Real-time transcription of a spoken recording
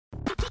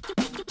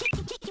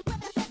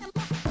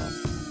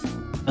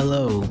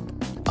Hello,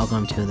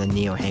 welcome to the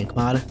Neo Hank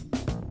mod.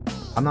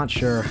 I'm not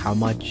sure how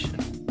much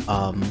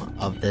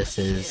of this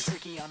is,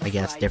 I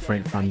guess,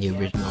 different from the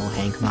original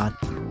Hank mod,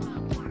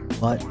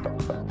 but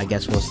I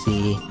guess we'll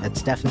see.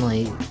 It's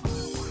definitely,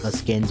 the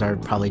skins are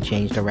probably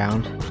changed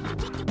around,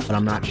 but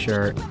I'm not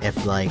sure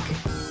if, like,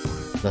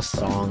 the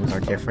songs are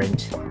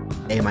different.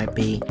 They might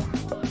be,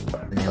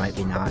 and they might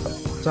be not.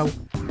 So,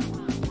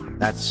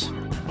 that's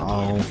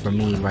all for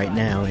me right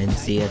now, and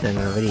see you at the end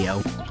of the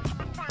video.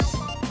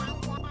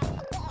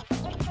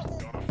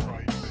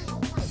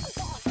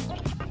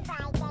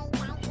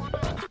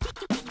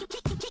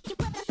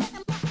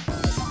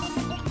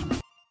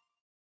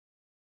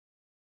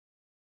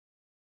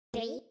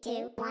 Three,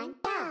 two, one,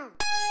 go!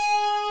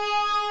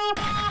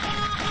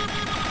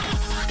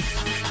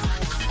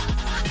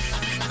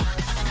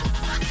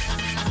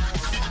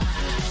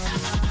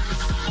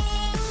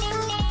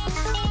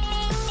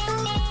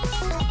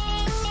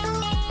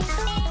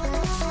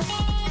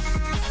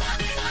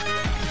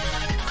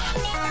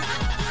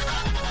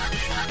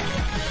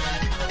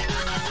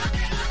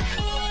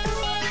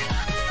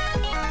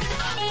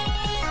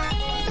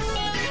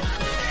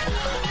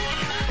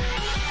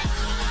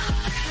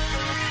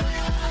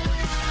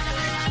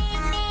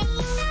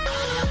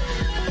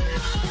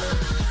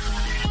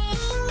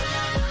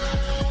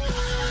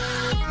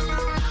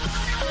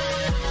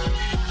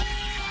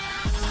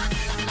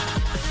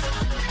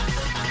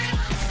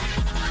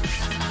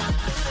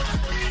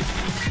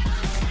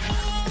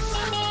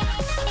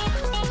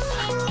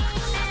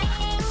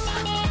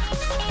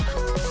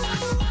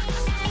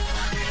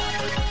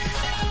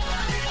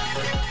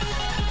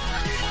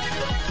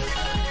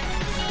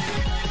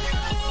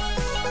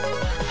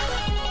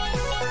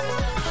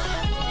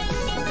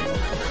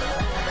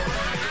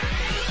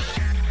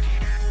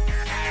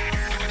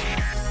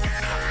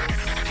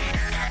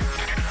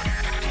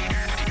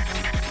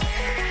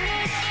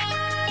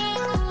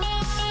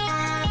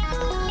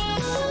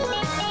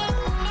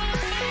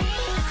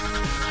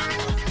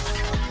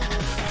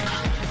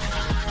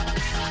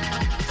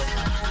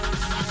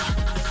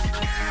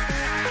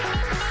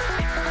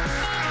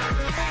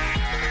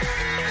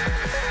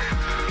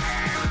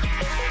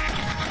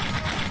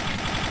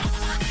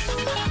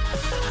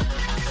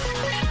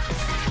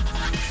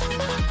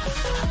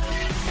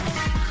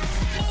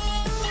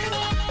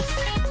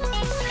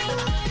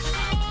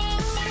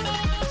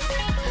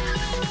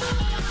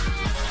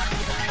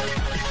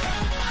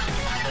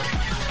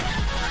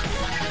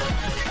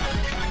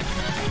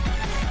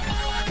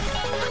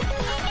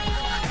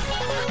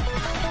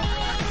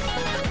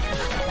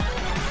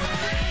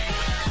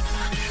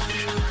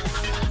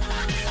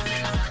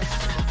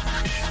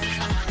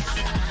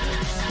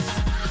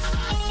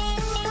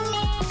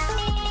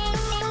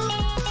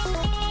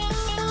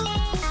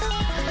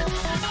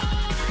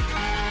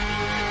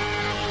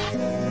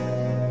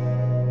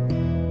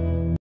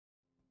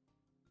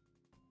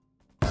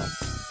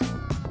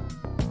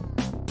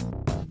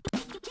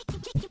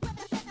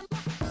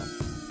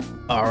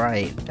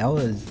 Alright, that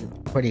was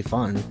pretty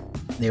fun.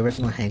 The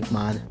original Hank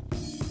mod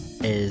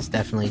is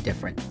definitely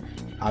different.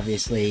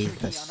 Obviously,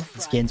 the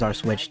skins are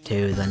switched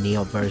to the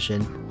Neo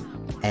version,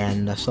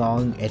 and the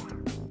song,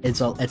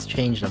 it's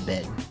changed a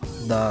bit.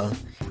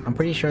 I'm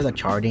pretty sure the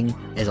charting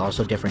is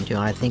also different too,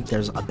 and I think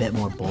there's a bit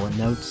more bullet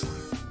notes.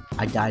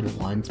 I died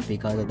once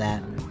because of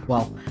that.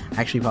 Well,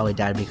 I actually probably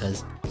died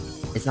because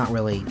it's not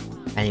really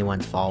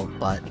anyone's fault,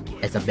 but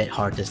it's a bit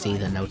hard to see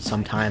the notes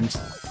sometimes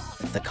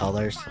with the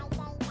colors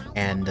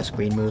and the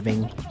screen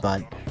moving,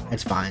 but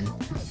it's fine.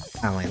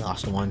 I only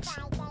lost once.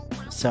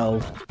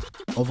 So,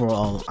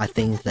 overall, I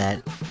think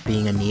that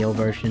being a Neo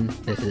version,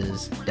 this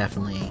is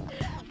definitely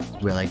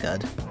really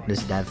good.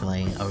 This is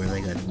definitely a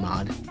really good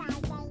mod.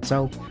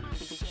 So,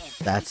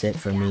 that's it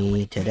for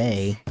me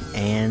today,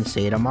 and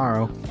see you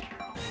tomorrow.